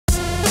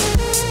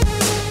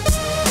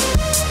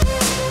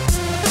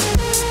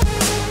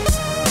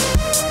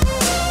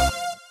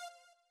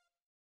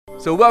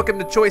So welcome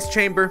to Choice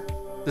Chamber.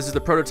 This is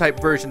the prototype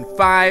version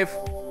 5,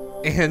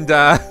 and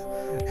I'm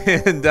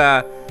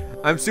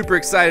super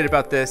excited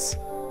about this.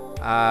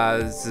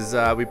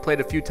 We played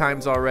a few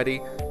times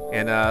already,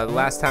 and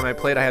last time I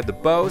played I had the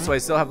bow, so I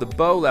still have the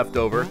bow left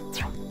over.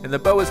 And the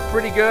bow is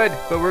pretty good,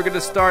 but we're gonna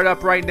start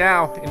up right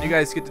now, and you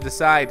guys get to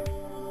decide.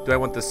 Do I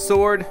want the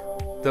sword,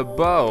 the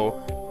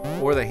bow,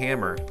 or the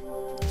hammer?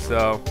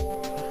 So,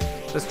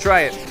 let's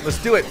try it.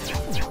 Let's do it.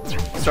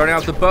 Starting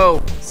out with the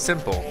bow,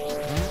 simple.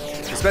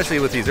 Especially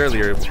with these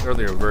earlier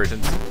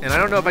versions. And I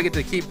don't know if I get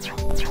to keep...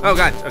 Oh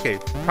god, okay.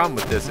 Problem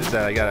with this is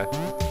that I gotta...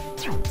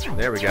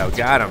 There we go,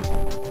 got him.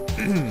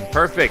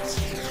 Perfect.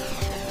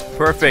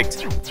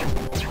 Perfect.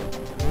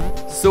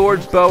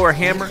 Sword, bow, or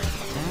hammer?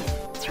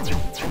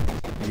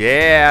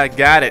 Yeah,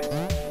 got it.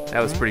 That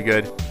was pretty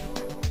good.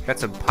 Got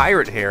some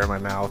pirate hair in my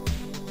mouth.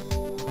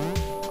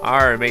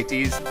 Alright,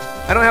 mateys.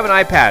 I don't have an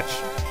eye patch.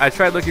 I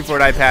tried looking for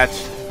an eye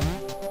patch.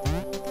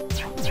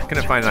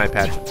 Couldn't find an eye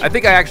patch. I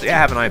think I actually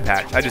have an eye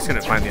patch. I just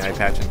couldn't find the eye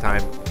patch in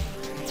time.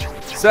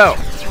 So,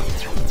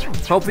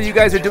 hopefully you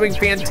guys are doing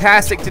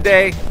fantastic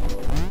today.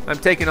 I'm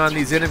taking on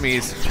these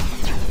enemies.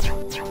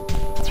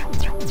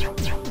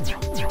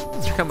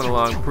 It's coming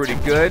along pretty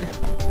good.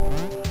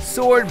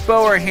 Sword,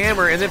 bow, or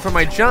hammer, and then for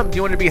my jump, do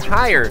you want to be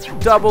higher,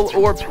 double,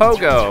 or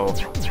pogo?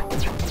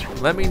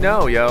 Let me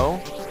know, yo.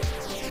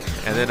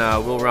 And then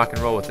we'll rock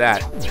and roll with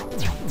that.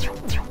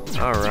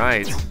 All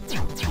right.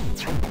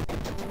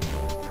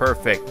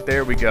 Perfect.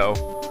 There we go.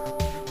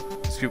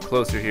 Scoot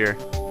closer here.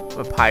 I'm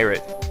a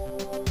pirate.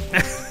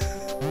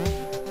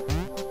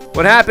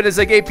 What happened is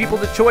I gave people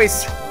the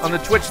choice on the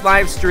Twitch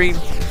live stream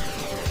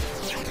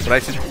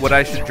what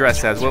I should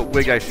dress as, what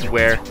wig I should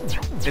wear.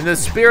 In the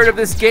spirit of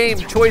this game,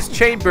 Choice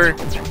Chamber,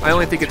 I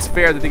only think it's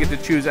fair that they get to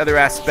choose other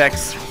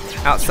aspects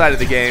outside of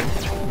the game.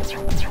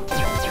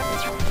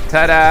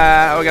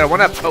 Ta-da! Oh, I got a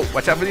one-up. Oh,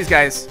 watch out for these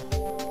guys.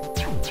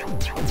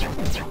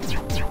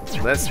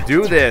 Let's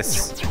do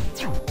this.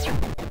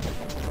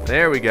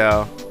 There we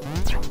go.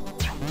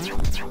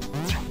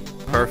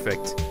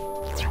 Perfect.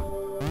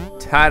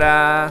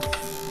 Ta-da!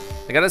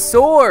 I got a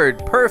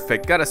sword.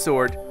 Perfect. Got a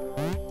sword.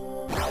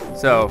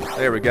 So,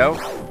 there we go.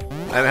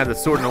 I haven't had the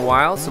sword in a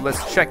while, so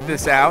let's check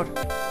this out.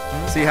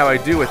 See how I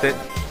do with it.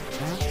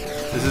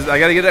 I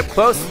gotta get up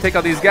close to take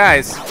out these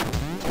guys.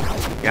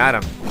 Got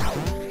him.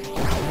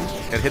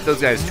 Gotta hit those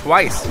guys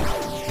twice.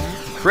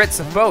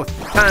 Crits both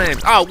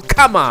times. Oh,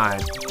 come on!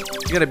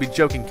 You gotta be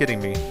joking,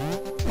 kidding me.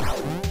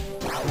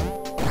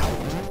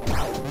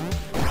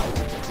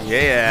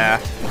 Yeah.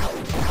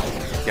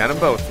 Got them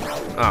both.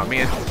 Oh,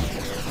 man.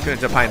 Couldn't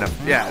jump high enough.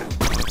 Yeah.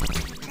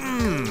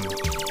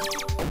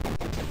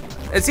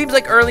 It seems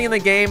like early in the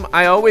game,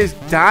 I always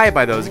die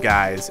by those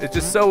guys. It's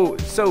just so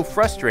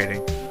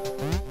frustrating.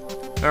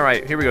 All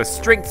right, here we go.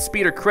 Strength,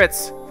 speed, or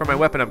crits for my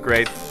weapon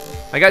upgrade.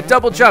 I got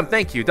double jump.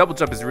 Thank you. Double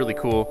jump is really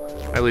cool.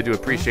 I really do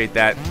appreciate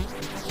that.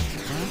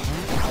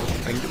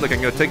 Look,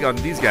 I'm gonna take on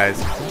these guys.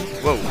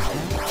 Whoa.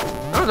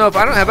 I don't know if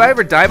have I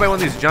ever died by one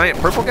of these giant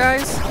purple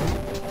guys?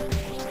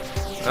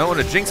 I don't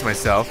want to jinx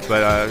myself,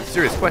 but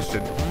serious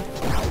question.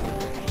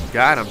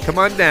 Got him. Come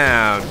on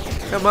down.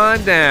 Come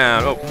on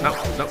down. Oh,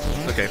 no.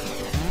 Okay.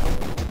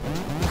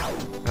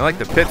 I like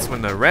the pits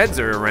when the reds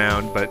are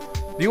around, but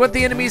do you want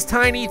the enemies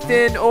tiny,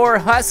 thin, or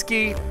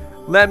husky?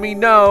 Let me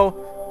know.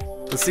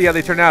 Let's see how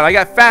they turn out. I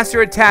got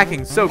faster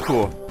attacking. So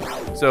cool.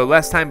 So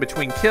less time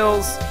between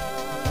kills.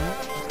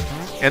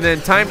 And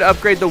then time to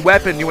upgrade the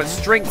weapon. You want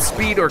strength,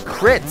 speed, or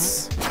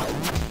crits?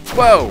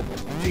 Whoa.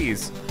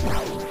 Jeez.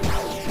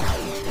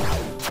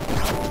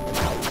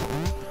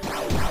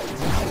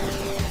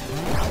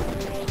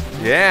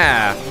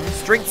 Yeah,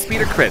 strength,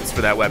 speed, or crits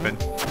for that weapon.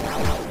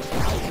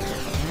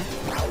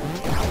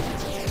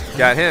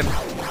 Got him.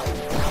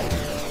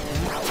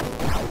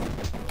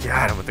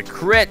 Got him with the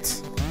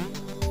crit.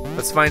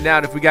 Let's find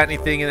out if we got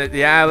anything in it.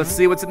 Yeah, let's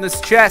see what's in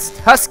this chest.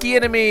 Husky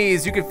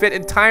enemies. You can fit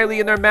entirely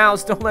in their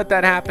mouths. Don't let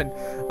that happen.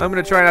 I'm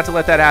going to try not to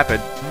let that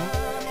happen.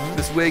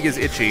 This wig is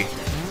itchy.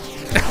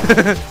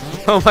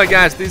 Oh my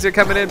gosh, these are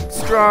coming in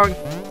strong.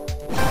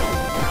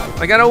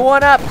 I got a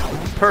one-up.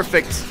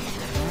 Perfect.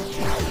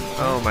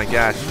 Oh my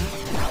gosh.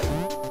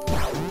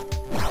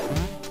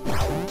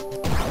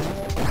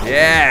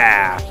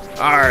 Yeah!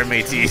 Arr,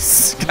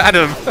 mateys. Got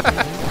him.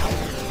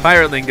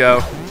 Pirate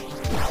lingo.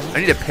 I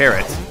need a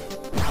parrot.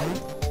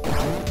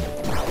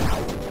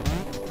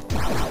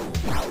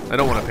 I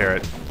don't want a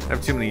parrot. I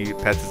have too many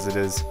pets as it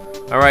is.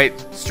 Alright,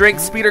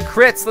 strength, speed, or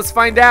crits. Let's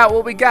find out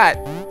what we got.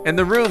 And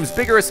the rooms,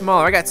 bigger or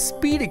smaller. I got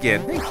speed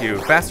again. Thank you.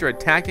 Faster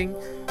attacking,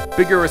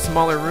 bigger or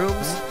smaller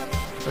rooms.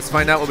 Let's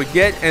find out what we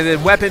get. And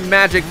then weapon,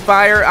 magic,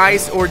 fire,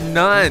 ice, or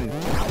none.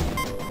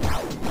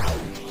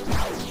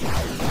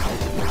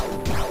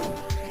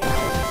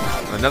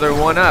 Another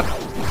one up.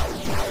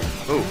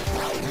 Ooh.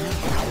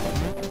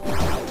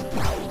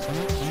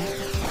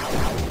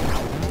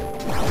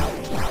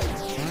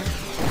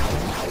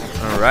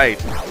 All right.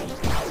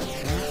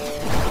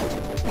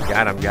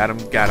 Got him, got him,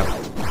 got him.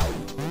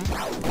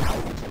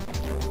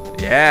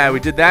 Yeah, we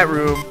did that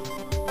room.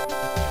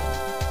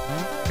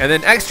 And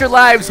then extra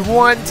lives,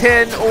 1,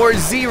 10, or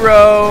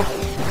 0.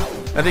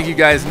 I think you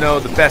guys know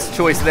the best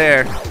choice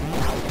there.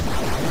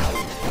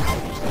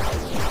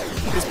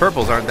 These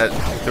purples aren't that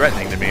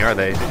threatening to me, are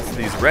they?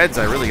 These reds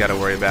I really got to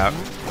worry about.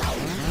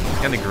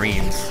 And the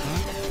greens.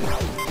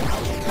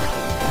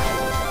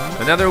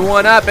 Another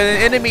one up, and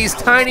an enemy's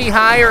tiny,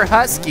 high, or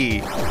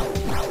husky.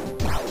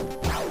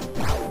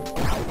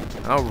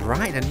 All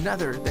right,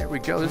 another. There we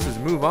go. This is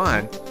move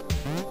on.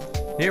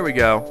 Here we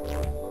go.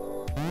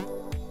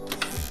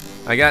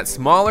 I got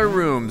smaller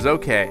rooms.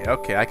 Okay,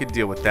 okay, I could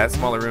deal with that.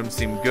 Smaller rooms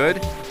seem good.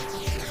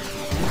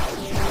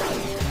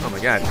 Oh my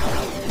god.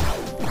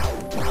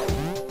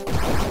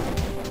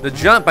 The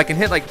jump, I can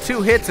hit like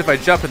 2 hits if I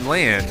jump and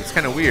land. It's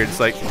kind of weird. It's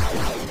like,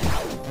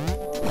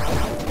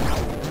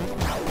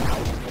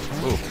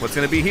 ooh, what's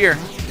gonna be here?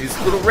 These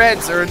little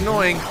reds are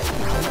annoying.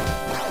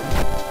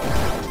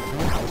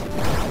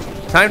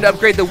 Time to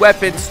upgrade the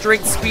weapon,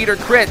 strength, speed, or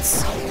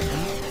crits.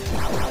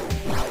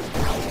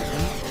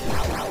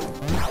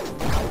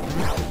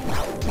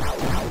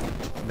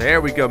 There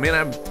we go, man,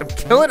 I'm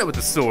killing it with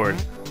the sword.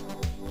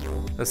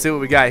 Let's see what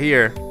we got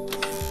here.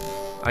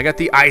 I got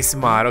the ice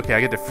mod. Okay,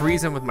 I get to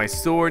freeze him with my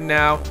sword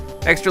now.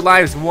 Extra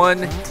lives,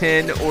 1,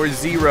 10, or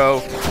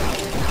 0.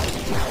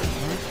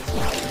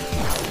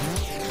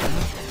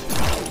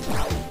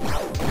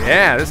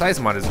 Yeah, this ice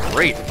mod is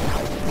great.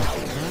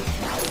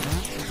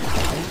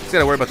 Just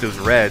gotta worry about those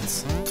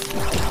reds.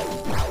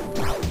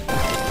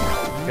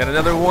 Got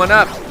another one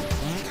up.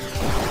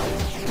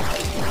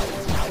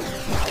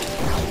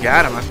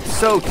 Got him. I'm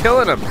so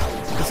killing him.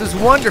 This is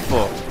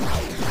wonderful.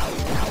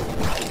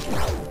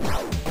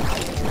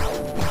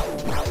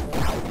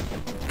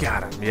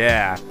 Got him.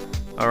 Yeah.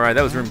 All right,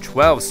 that was room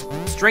 12.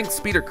 Strength,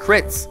 speed, or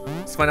crits.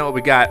 Let's find out what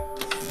we got.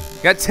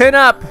 Got 10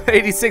 up.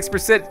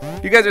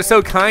 86%. You guys are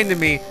so kind to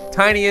me.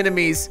 Tiny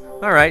enemies.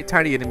 All right,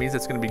 tiny enemies.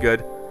 That's gonna be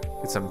good.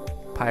 Get some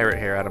pirate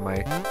hair out of my.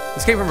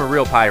 This came from a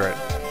real pirate.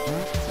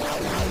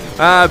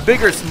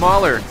 Bigger,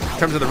 smaller in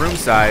terms of the room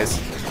size.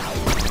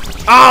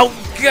 Oh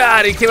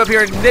God! He came up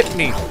here and nipped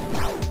me.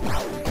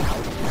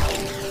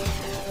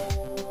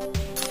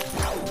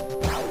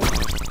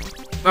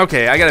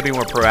 Okay, I gotta be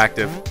more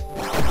proactive.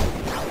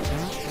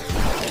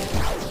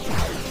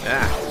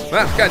 Ah,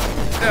 well, God,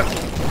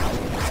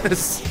 no.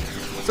 It's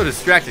so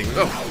distracting.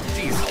 Oh,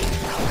 jeez.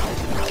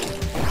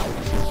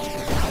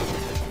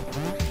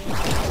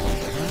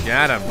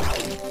 Got him.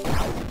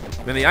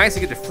 Then the ice, I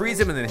get to freeze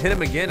him and then hit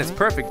him again. It's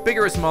perfect.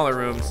 Bigger or smaller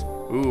rooms?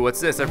 Ooh, what's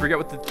this? I forget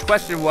what the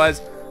question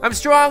was. I'm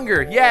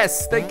stronger.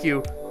 Yes, thank you.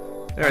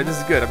 All right, this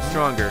is good. I'm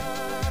stronger.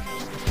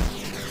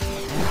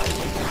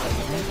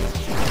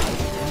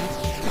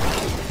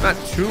 Not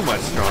too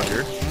much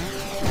stronger.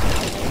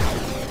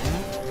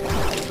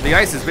 The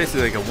ice is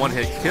basically like a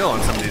one-hit kill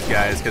on some of these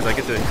guys because I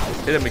get to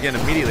hit him again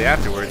immediately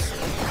afterwards.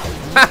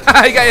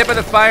 He got hit by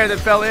the fire that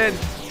fell in.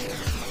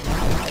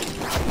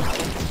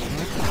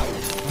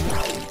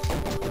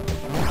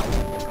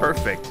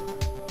 Perfect.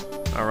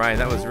 All right,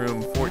 that was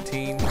room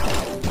 14.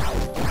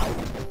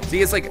 See,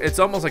 it's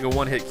almost like a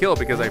one-hit kill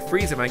because I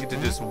freeze him. I get to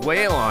just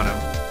wail on him.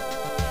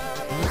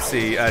 Let's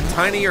see,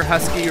 tiny or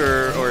husky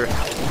or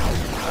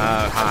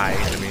high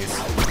enemies.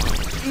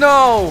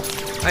 No,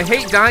 I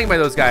hate dying by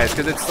those guys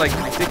because it's like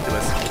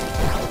ridiculous.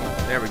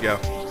 There we go.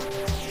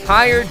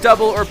 Higher,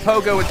 double, or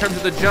pogo in terms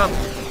of the jump.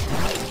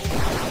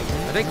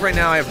 I think right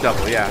now I have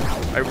double. Yeah,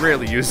 I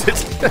rarely use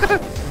it.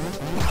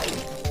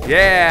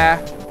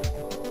 Yeah.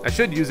 I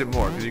should use it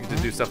more because you get to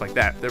do stuff like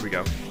that. There we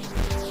go.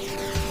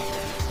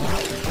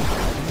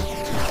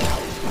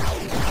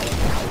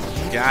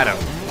 Got him.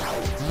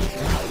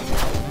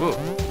 Whoa.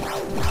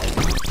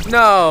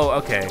 No,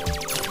 okay.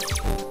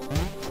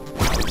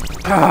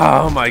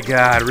 Oh my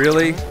God,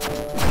 really?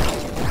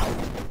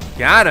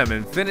 Got him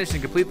and finished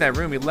and complete that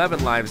room.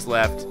 11 lives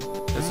left.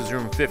 This is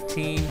room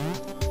 15.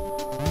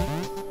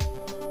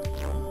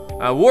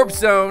 Warp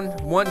zone,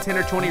 1, 10,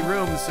 or 20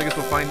 rooms. So I guess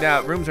we'll find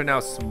out. Rooms are now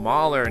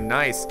smaller and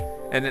nice.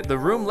 And the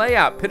room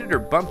layout, pitted or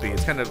bumpy,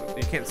 it's kind of,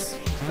 you can't, it's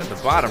at the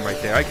bottom right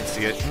there, I can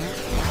see it.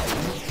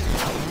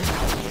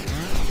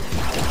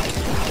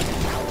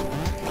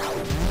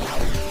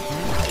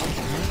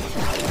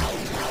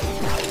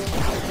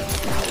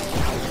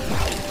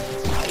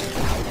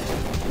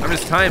 I'm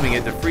just timing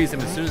it to freeze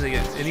them as soon as they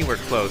get anywhere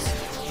close.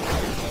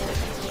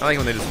 I like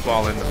when they just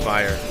fall in the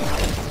fire.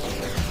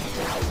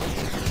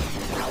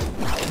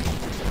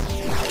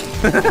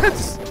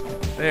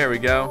 There we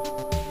go.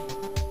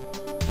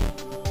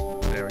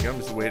 There we go, I'm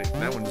just waiting.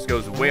 That one just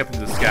goes way up into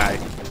the sky.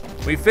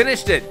 We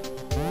finished it.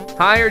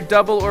 Higher,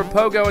 double, or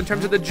pogo in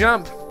terms of the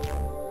jump.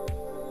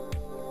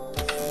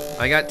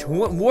 I got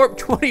warp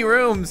 20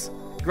 rooms.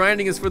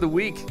 Grinding is for the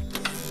weak.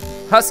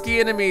 Husky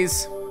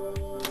enemies.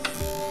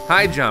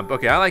 High jump.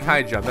 Okay, I like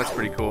high jump. That's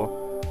pretty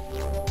cool.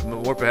 I'm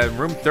gonna warp ahead.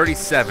 Room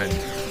 37.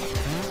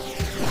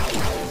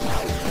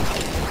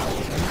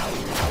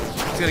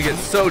 It's gonna get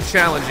so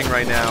challenging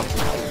right now.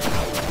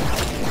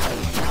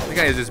 The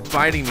guy is just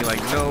biting me like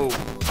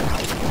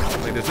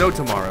there's no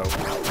tomorrow.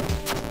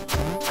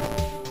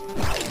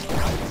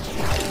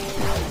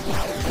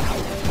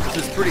 This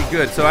is pretty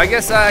good. So I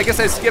guess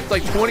I skipped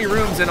like 20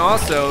 rooms and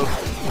also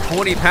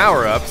 20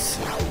 power-ups,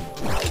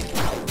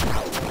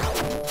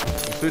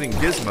 including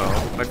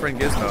Gizmo, my friend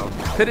Gizmo.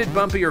 Pitted,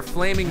 bumpy, or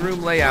flaming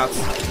room layouts.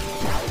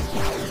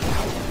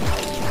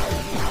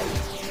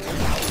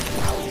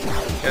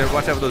 Gotta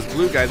watch out for those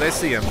blue guys. I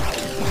see them.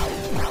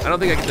 I don't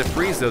think I get to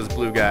freeze those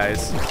blue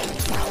guys.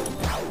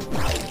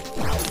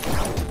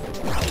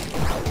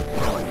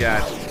 Oh my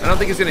god. I don't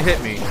think he's gonna hit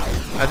me.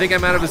 I think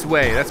I'm out of his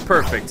way. That's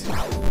perfect.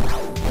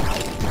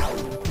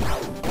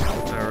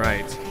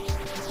 Alright.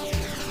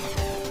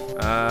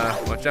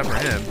 Watch out for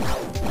him.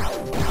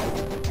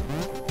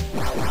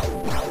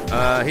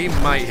 He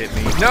might hit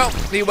me. No,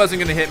 he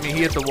wasn't gonna hit me. He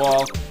hit the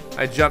wall.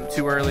 I jumped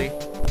too early.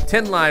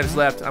 10 lives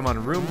left. I'm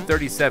on room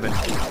 37.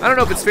 I don't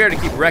know if it's fair to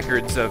keep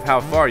records of how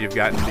far you've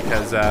gotten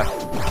because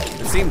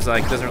it seems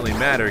like it doesn't really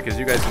matter because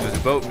you guys can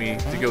just vote me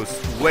to go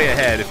way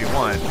ahead if you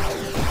want.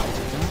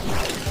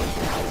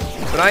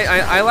 But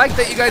I like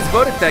that you guys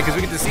voted that because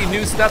we get to see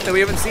new stuff that we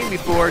haven't seen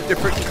before,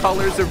 different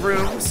colors of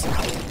rooms.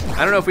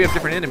 I don't know if we have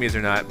different enemies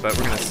or not, but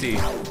we're gonna see.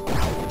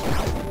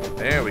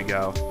 There we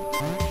go.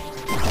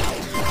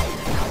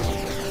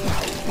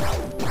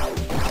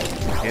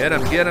 Get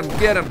him, get him,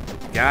 get him.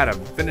 Got him.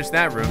 Finish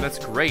that room. That's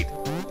great.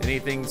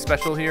 Anything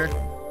special here?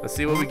 Let's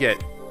see what we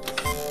get.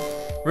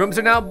 Rooms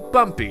are now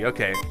bumpy.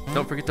 Okay.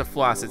 Don't forget to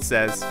floss, it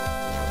says.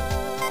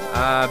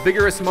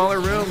 Bigger or smaller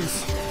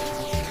rooms?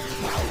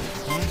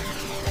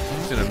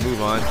 Just gonna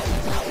move on.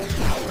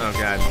 Oh,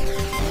 God.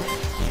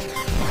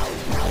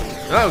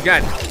 Oh,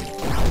 God.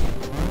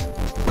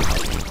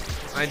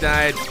 I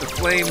died. The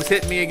flames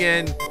hit me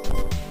again.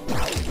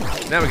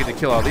 Now we get to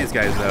kill all these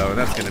guys, though.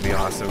 That's gonna be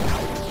awesome.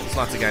 There's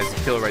lots of guys to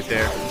kill right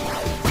there.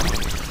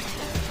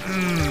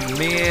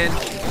 Man,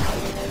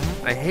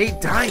 I hate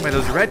dying by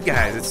those red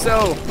guys. It's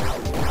so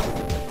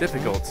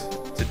difficult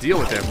to deal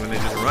with them when they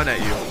just run at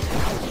you.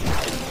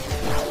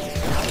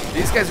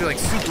 These guys are like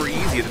super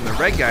easy than the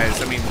red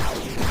guys. I mean,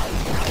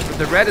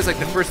 the red is like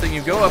the first thing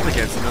you go up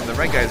against, and then the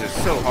red guys are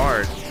so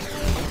hard.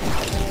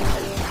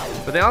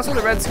 But they also,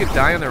 the reds can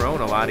die on their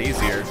own a lot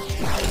easier.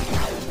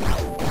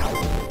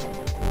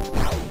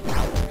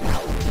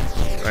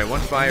 All right, 1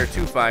 fire,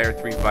 2 fire,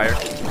 3 fire.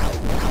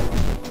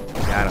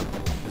 Got him.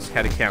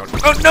 Had to count.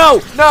 Oh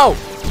no! No!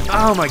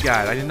 Oh my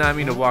god, I did not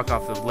mean to walk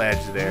off the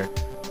ledge there.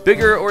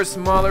 Bigger or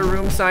smaller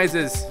room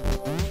sizes?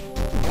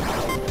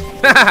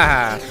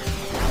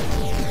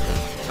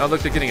 Oh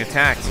look, they're getting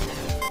attacked.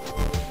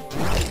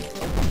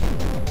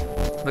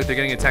 Look, they're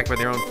getting attacked by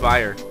their own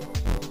fire.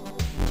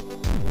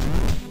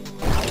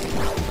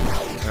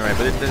 Alright,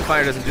 but the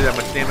fire doesn't do that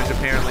much damage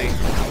apparently.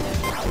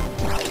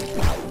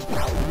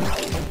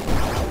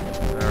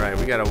 Alright,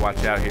 we gotta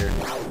watch out here.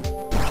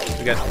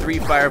 We got 3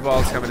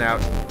 fireballs coming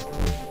out.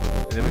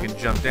 And then we can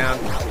jump down.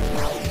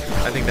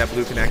 I think that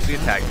blue can actually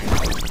attack me.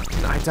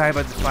 I die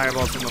by the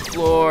fireballs from the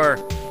floor.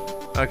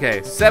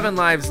 Okay, 7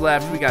 lives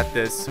left. We got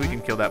this. We can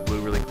kill that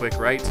blue really quick,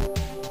 right?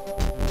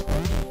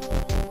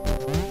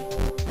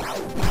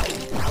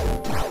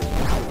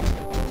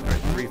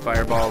 Alright, 3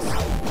 fireballs.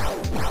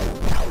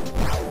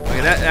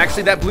 Okay,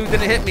 that blue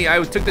didn't hit me.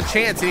 I took the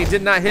chance and he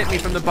did not hit me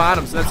from the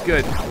bottom, so that's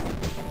good.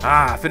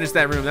 Ah, finished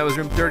that room. That was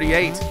room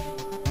 38.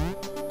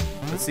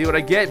 Let's see what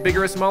I get.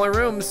 Bigger or smaller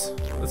rooms?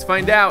 Let's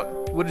find out.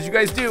 What did you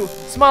guys do?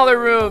 Smaller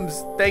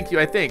rooms. Thank you,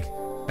 I think.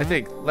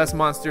 Less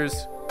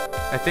monsters.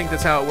 I think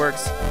that's how it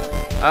works.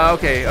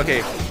 Okay.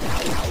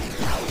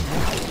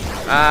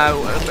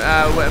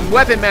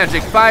 Weapon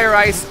magic, fire,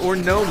 ice, or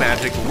no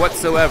magic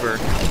whatsoever.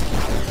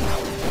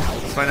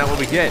 Let's find out what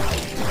we get.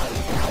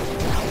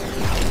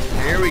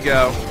 Here we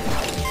go.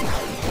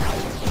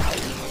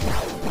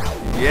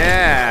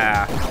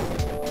 Yeah.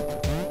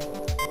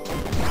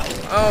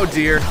 Oh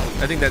dear.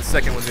 I think that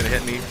second one's gonna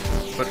hit me,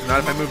 but not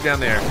if I move down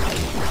there.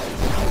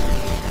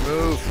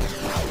 Move.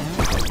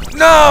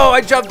 No! I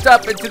jumped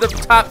up into the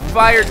top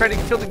fire trying to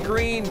kill the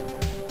green.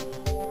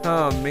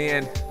 Oh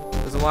man.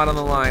 There's a lot on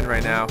the line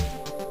right now.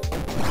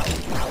 I'm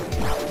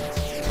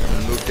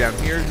gonna move down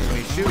here when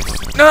he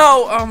shoots.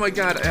 No! Oh my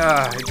god.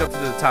 I jumped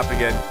to the top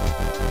again.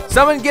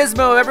 Summon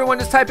Gizmo. Everyone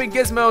just type in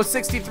Gizmo.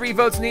 63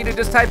 votes needed.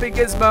 Just type in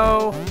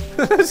Gizmo.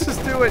 Let's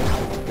just do it.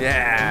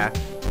 Yeah.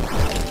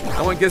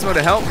 I want Gizmo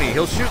to help me.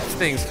 He'll shoot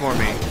things for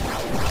me.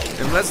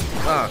 Unless,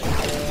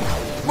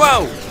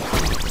 whoa!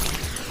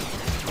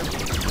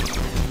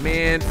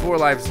 Man, 4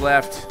 lives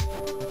left.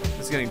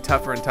 It's getting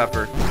tougher and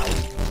tougher.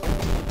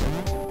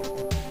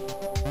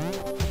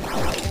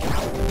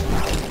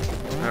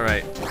 All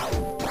right.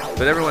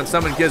 But everyone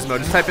summon Gizmo.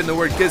 Just type in the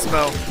word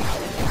Gizmo.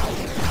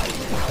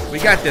 We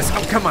got this.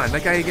 Oh, come on.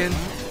 That guy again.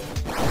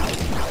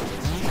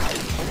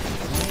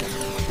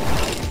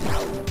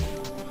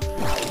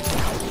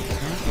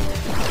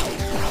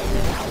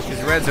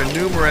 These reds are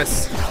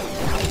numerous.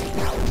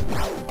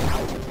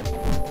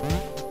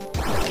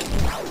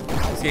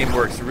 This game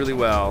works really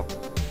well.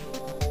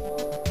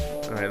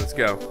 All right, let's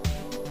go.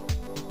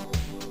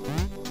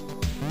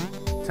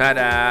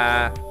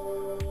 Ta-da!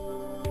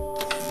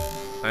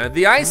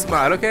 The ice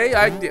mod, okay.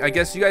 I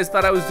guess you guys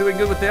thought I was doing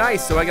good with the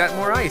ice, so I got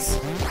more ice.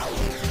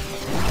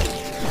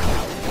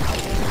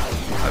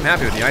 I'm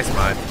happy with the ice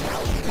mod.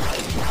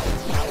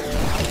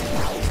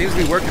 Seems to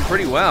be working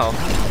pretty well.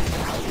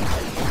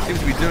 Seems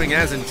to be doing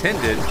as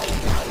intended.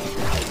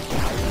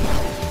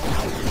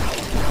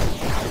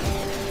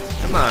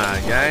 Come on,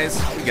 guys.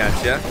 We got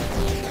ya.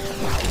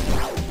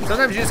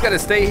 Sometimes you just gotta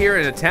stay here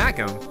and attack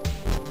them.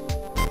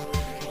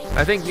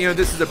 I think, you know,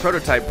 this is a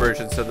prototype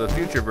version, so the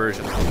future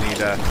versions will need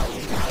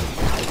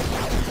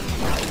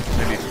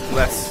maybe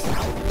less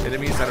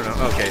enemies. I don't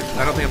know. Okay,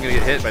 I don't think I'm gonna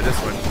get hit by this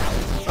one.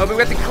 Oh, but we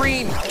got the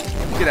green.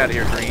 Get out of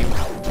here, green.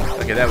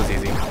 Okay, that was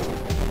easy.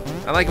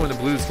 I like it when the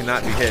blues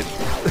cannot be hit.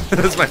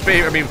 That's my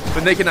favorite. I mean,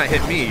 when they cannot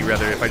hit me,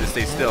 rather, if I just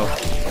stay still.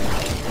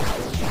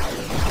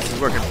 This is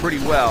working pretty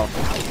well.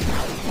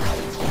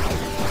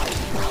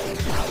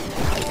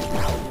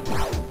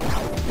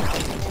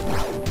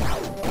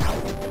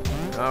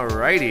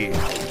 Alrighty.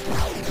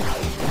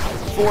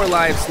 4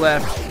 lives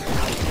left.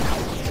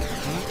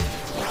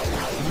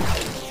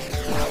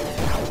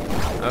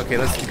 Okay,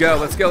 let's go,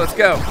 let's go, let's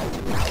go.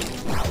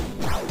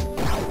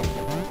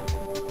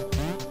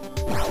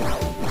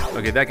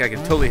 Okay, that guy can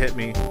totally hit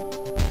me.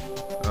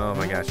 Oh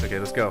my gosh, okay,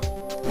 let's go.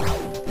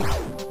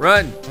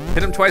 Run!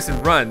 Hit him twice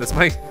and run.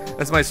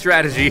 That's my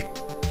strategy.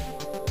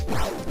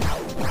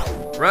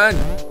 Run!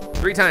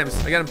 3 times.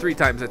 I got him 3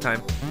 times that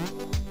time.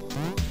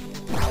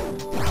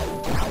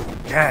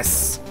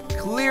 Yes!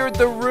 Cleared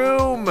the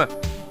room!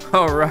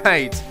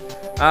 Alright.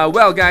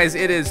 Well, guys,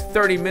 it is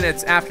 30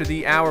 minutes after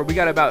the hour. We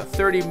got about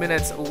 30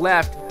 minutes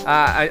left.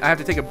 I have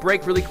to take a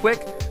break really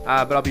quick,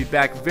 but I'll be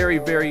back very,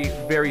 very,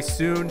 very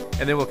soon.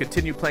 And then we'll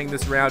continue playing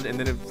this round. And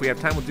then if we have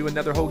time, we'll do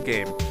another whole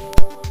game.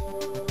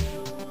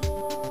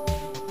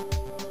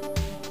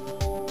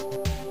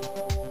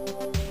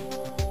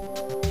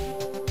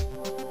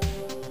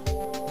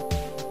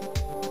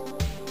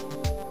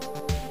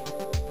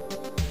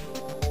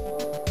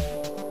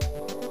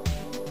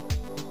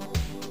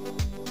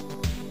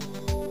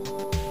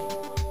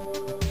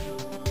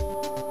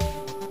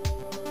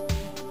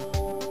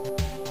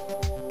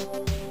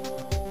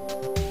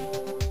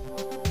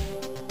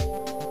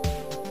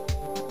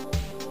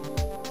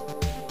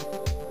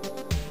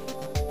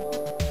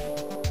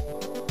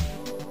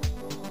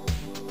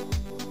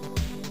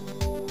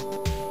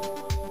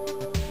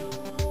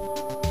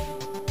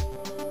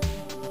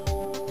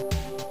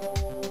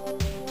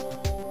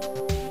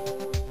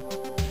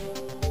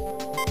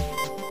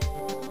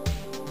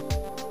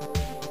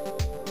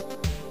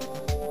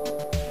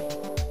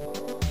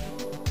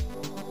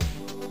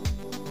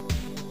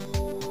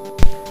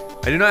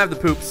 I do not have the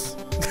poops.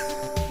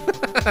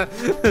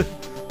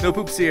 No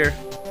poops here.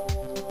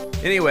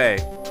 Anyway,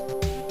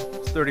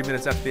 it's 30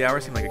 minutes after the hour.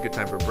 Seemed like a good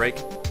time for a break.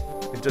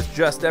 And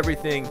just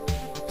everything.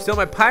 Still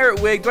my pirate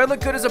wig. Do I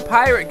look good as a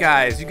pirate,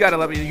 guys? You gotta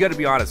let me. You gotta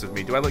be honest with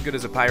me. Do I look good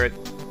as a pirate?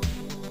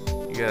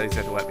 You guys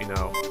have to let me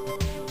know.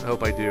 I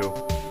hope I do.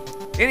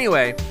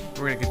 Anyway,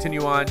 we're gonna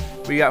continue on.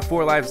 We got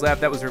 4 lives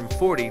left. That was room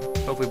 40.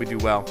 Hopefully we do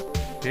well.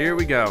 Here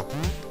we go.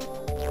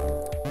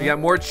 We got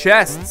more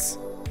chests.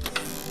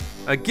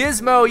 A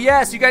Gizmo,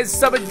 yes, you guys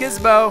summoned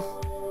Gizmo.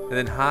 And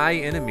then high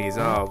enemies.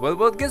 Oh,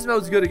 well,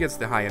 Gizmo's good against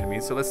the high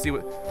enemies. So let's see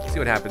what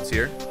happens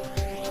here.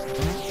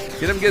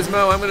 Get him,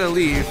 Gizmo. I'm gonna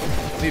leave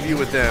you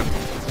with them.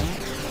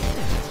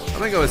 I'm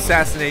gonna go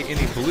assassinate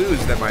any blues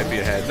that might be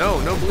ahead. No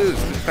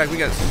blues. In fact, we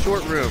got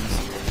short rooms.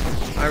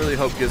 I really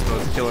hope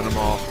Gizmo's killing them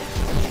all.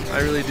 I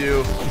really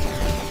do.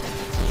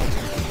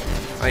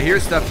 I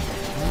hear stuff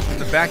in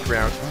the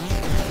background.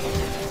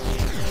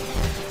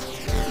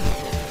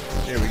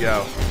 Here we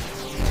go.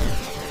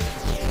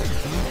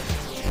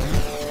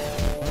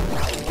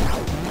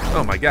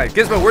 Oh my god,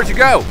 Gizmo, where'd you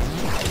go?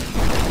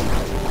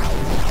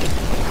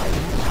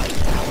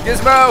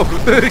 Gizmo!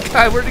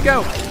 God, where'd you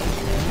go?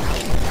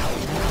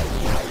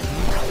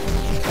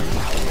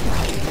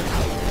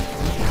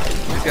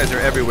 These guys are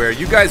everywhere.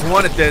 You guys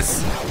wanted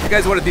this. You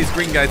guys wanted these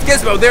green guys.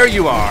 Gizmo, there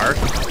you are!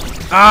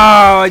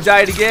 Oh, I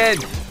died again!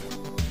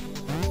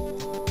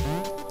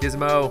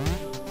 Gizmo.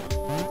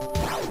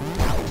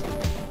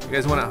 You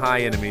guys wanted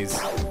high enemies.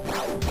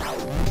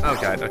 Oh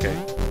god, okay.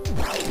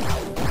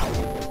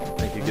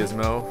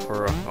 Gizmo,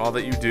 for all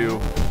that you do.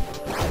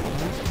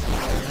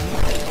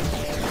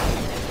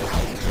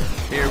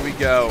 Here we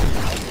go.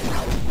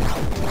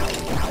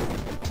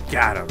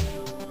 Got him.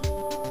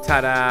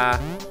 Ta-da.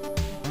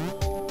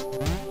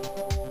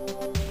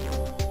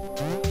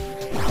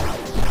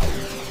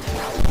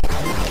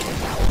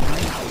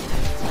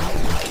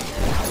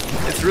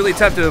 It's really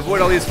tough to avoid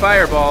all these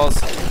fireballs.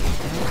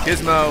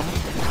 Gizmo,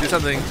 do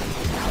something.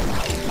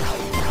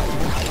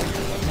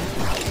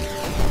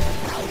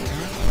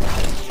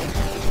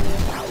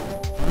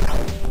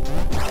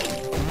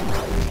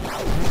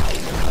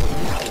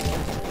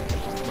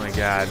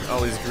 God, all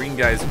these green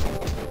guys.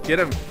 Get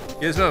him.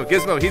 Gizmo,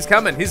 Gizmo, he's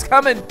coming. He's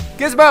coming.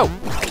 Gizmo!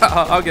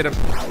 I'll get him.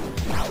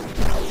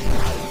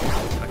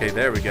 Okay,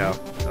 there we go.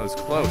 That was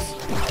close.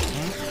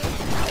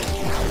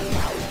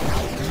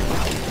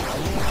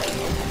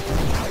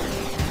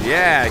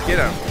 Yeah, get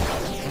him.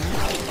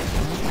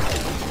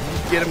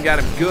 Get him, got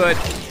him good.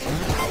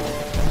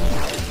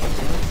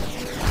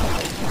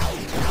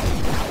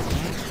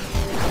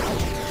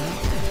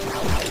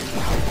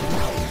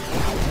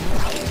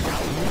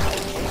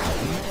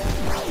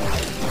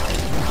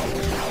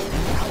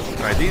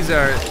 These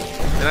are,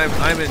 and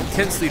I'm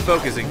intensely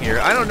focusing here.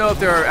 I don't know if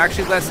there are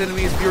actually less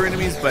enemies, fewer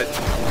enemies, but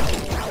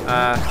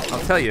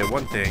I'll tell you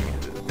one thing.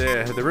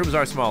 The rooms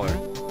are smaller.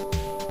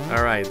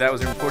 All right, that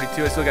was room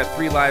 42. I still got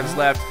 3 lives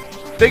left.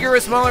 Bigger or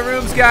smaller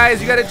rooms,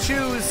 guys? You gotta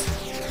choose.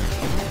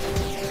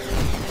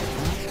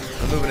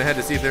 I'm moving ahead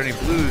to see if there are any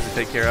blues to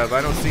take care of.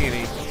 I don't see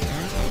any.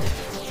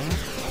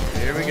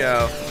 Here we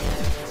go.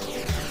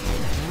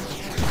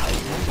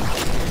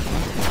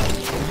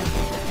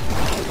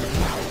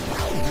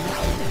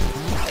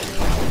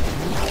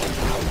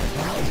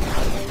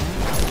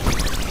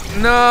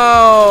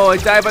 No, I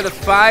died by the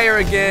fire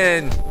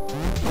again.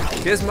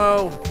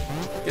 Gizmo,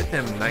 get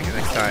them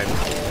next time.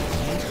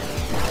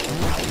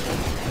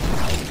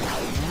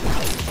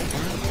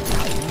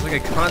 It's like a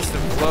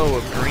constant flow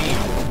of green.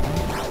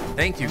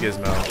 Thank you,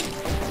 Gizmo.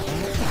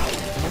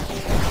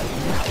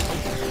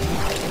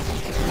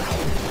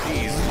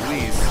 Jeez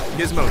Louise.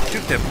 Gizmo,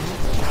 shoot them.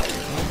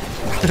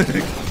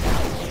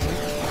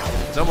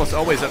 It's almost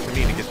always up to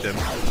me to get them.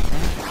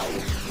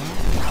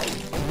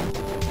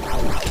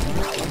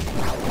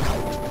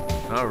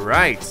 All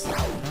right.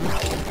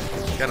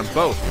 Got them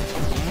both.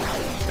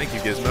 Thank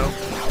you, Gizmo.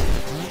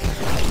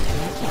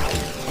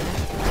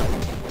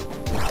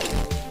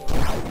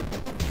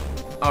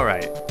 All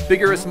right.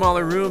 Bigger or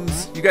smaller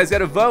rooms? You guys got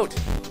to vote.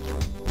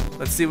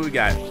 Let's see what we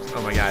got.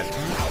 Oh my God.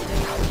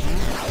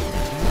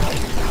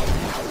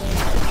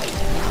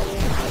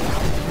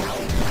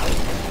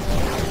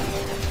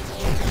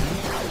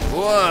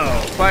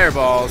 Whoa,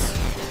 fireballs.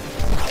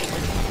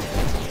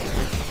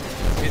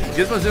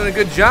 Gizmo's doing a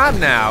good job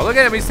now. Look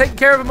at him, he's taking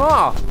care of them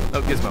all.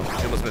 Oh, Gizmo,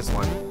 you almost missed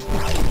one.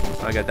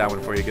 I got that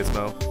one for you,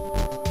 Gizmo.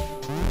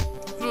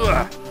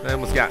 Ugh, that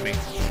almost got me.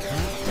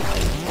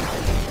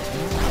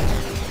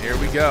 Here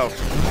we go.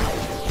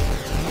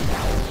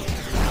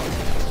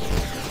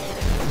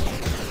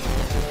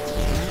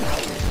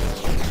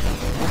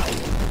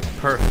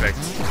 Perfect.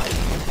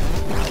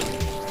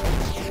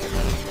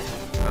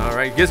 All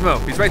right, Gizmo,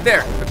 he's right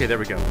there. Okay, there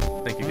we go.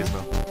 Thank you,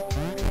 Gizmo.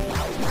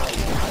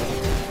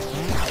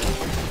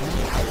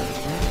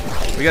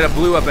 We got a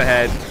blue up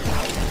ahead.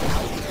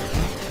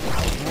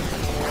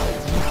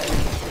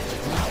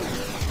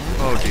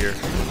 Oh dear.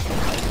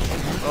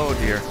 Oh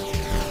dear.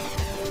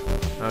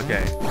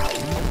 Okay.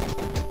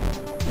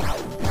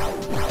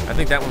 I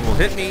think that one will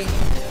hit me.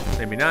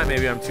 Maybe not.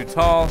 Maybe I'm too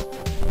tall.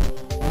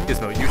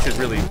 Gizmo, you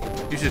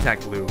should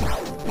attack blue.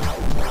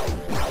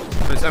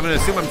 I'm gonna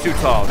assume I'm too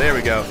tall. There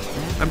we go.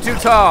 I'm too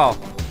tall.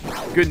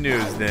 Good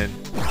news then.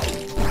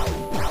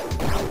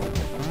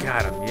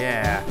 Got him,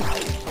 yeah.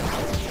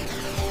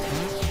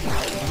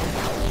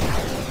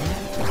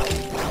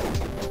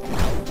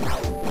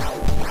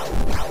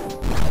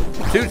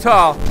 Too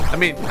tall. I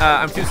mean,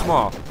 I'm too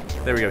small.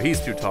 There we go. He's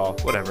too tall.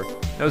 Whatever.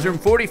 That was room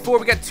 44.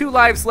 We got 2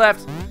 lives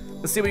left.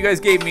 Let's see what you guys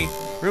gave me.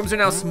 Rooms are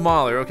now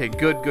smaller. Okay,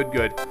 good, good,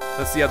 good.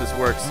 Let's see how this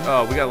works.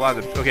 Oh, we got a lot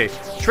of them. Okay,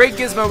 trade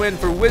Gizmo in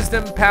for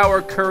wisdom,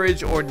 power,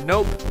 courage, or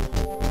nope.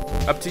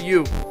 Up to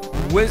you.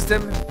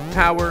 Wisdom,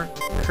 power,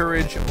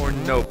 courage, or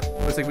nope.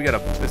 Looks like we got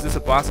a... Is this a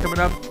boss coming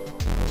up?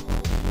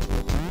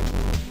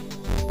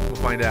 We'll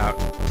find out.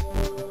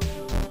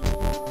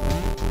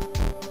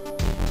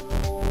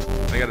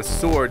 I got a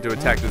sword to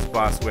attack this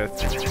boss with.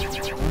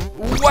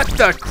 What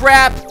the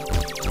crap?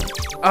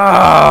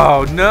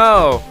 Oh,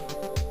 no.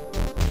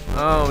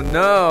 Oh,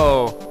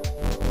 no.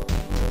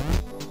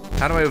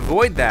 How do I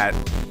avoid that?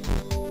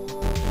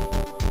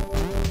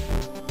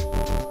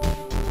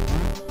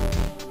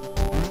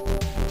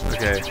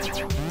 Okay.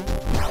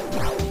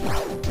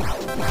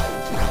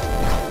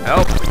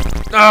 Help.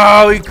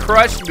 Oh, he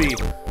crushed me.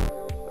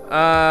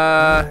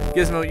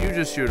 Gizmo, you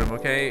just shoot him,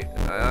 okay?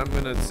 I'm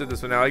gonna sit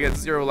this one out. I got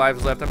 0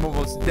 lives left. I'm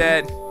almost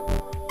dead.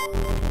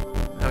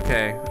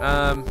 Okay,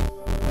 I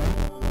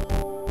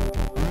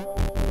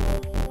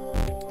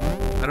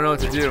don't know what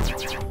to do.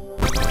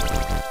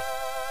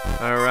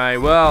 Alright,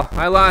 well,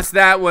 I lost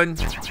that one.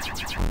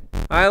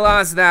 I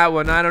lost that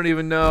one. I don't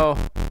even know.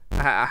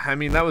 I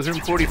mean, that was room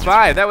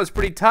 45. That was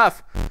pretty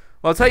tough. Well,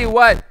 I'll tell you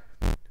what.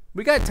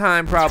 We got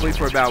time probably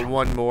for about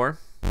 1 more.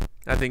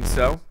 I think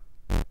so.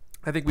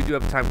 I think we do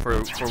have time for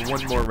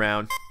 1 more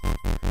round.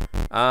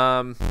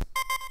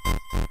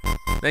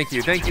 Thank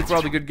you. Thank you for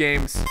all the good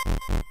games.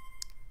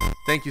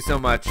 Thank you so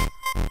much.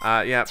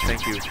 Yeah,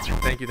 thank you.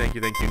 Thank you, thank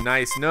you, thank you.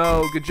 Nice.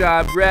 No, good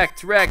job.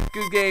 Wrecked,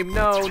 good game.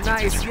 No,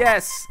 nice,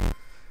 yes.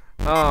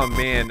 Oh,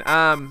 man.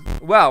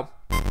 Well,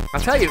 I'll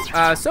tell you,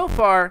 so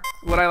far,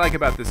 what I like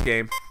about this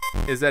game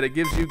is that it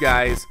gives you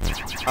guys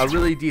a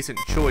really decent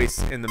choice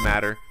in the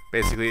matter.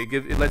 Basically,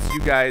 it lets you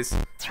guys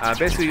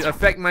basically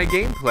affect my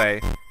gameplay.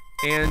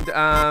 And,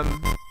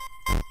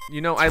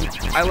 you know, I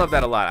love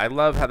that a lot. I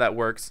love how that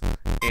works.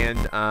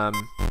 And,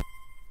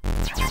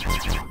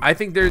 I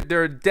think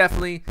there are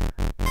definitely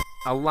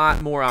a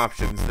lot more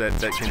options that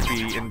can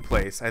be in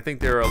place. I think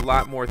there are a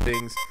lot more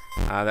things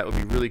that would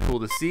be really cool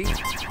to see.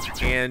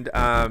 And,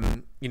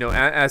 you know,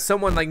 as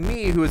someone like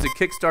me who is a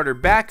Kickstarter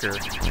backer,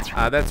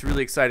 that's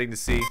really exciting to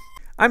see.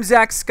 I'm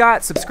Zach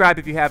Scott. Subscribe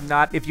if you have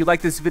not. If you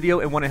like this video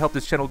and want to help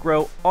this channel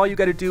grow, all you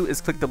got to do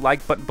is click the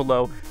like button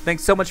below.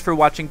 Thanks so much for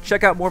watching.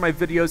 Check out more of my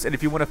videos, and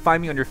if you want to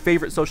find me on your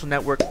favorite social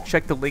network,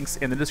 check the links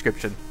in the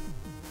description.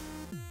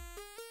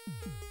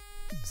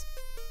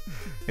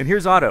 And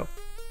here's Otto.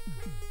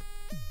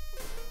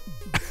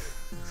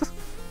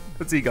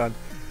 That's Egon.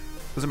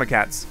 Those are my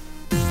cats.